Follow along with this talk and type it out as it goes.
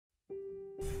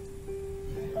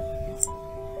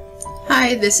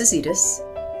Hi, this is Edith,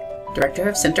 Director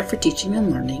of Center for Teaching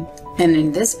and Learning, and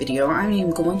in this video I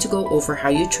am going to go over how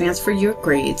you transfer your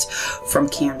grades from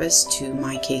Canvas to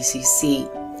MyKCC.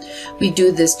 We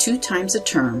do this 2 times a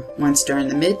term, once during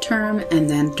the midterm and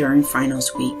then during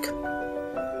finals week.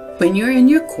 When you're in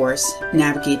your course,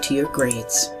 navigate to your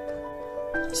grades.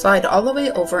 Slide all the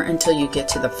way over until you get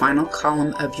to the final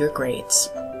column of your grades.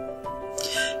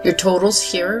 Your totals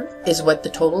here is what the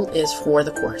total is for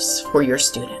the course for your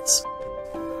students.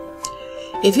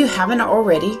 If you haven't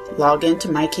already, log into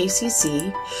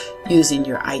MyKCC using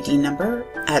your ID number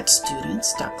at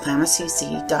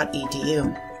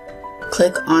students.clamacc.edu.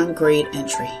 Click on Grade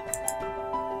Entry.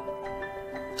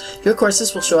 Your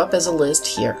courses will show up as a list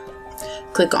here.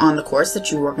 Click on the course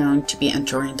that you are going to be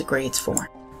entering the grades for.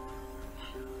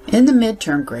 In the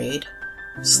midterm grade,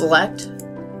 select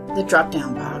the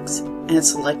drop-down box and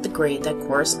select the grade that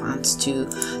corresponds to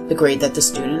the grade that the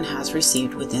student has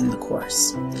received within the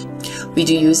course. We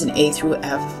do use an A through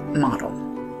F model.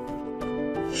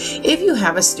 If you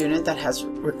have a student that has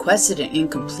requested an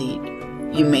incomplete,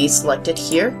 you may select it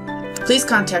here. Please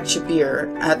contact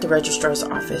Shabir at the registrar's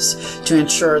office to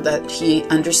ensure that he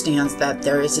understands that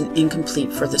there is an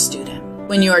incomplete for the student.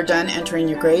 When you are done entering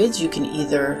your grades, you can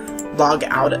either log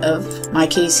out of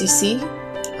MyKCC,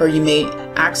 or you may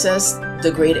access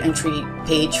the grade entry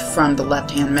page from the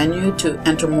left-hand menu to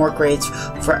enter more grades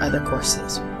for other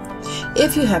courses.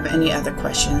 If you have any other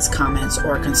questions, comments,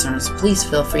 or concerns, please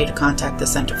feel free to contact the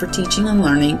Center for Teaching and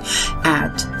Learning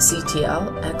at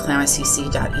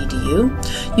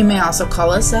ctl@clamacc.edu. You may also call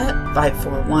us at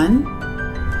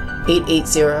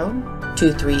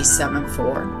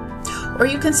 541-880-2374, or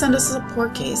you can send us a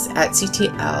support case at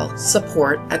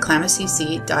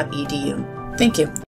ctlsupport@clamacc.edu. Thank you.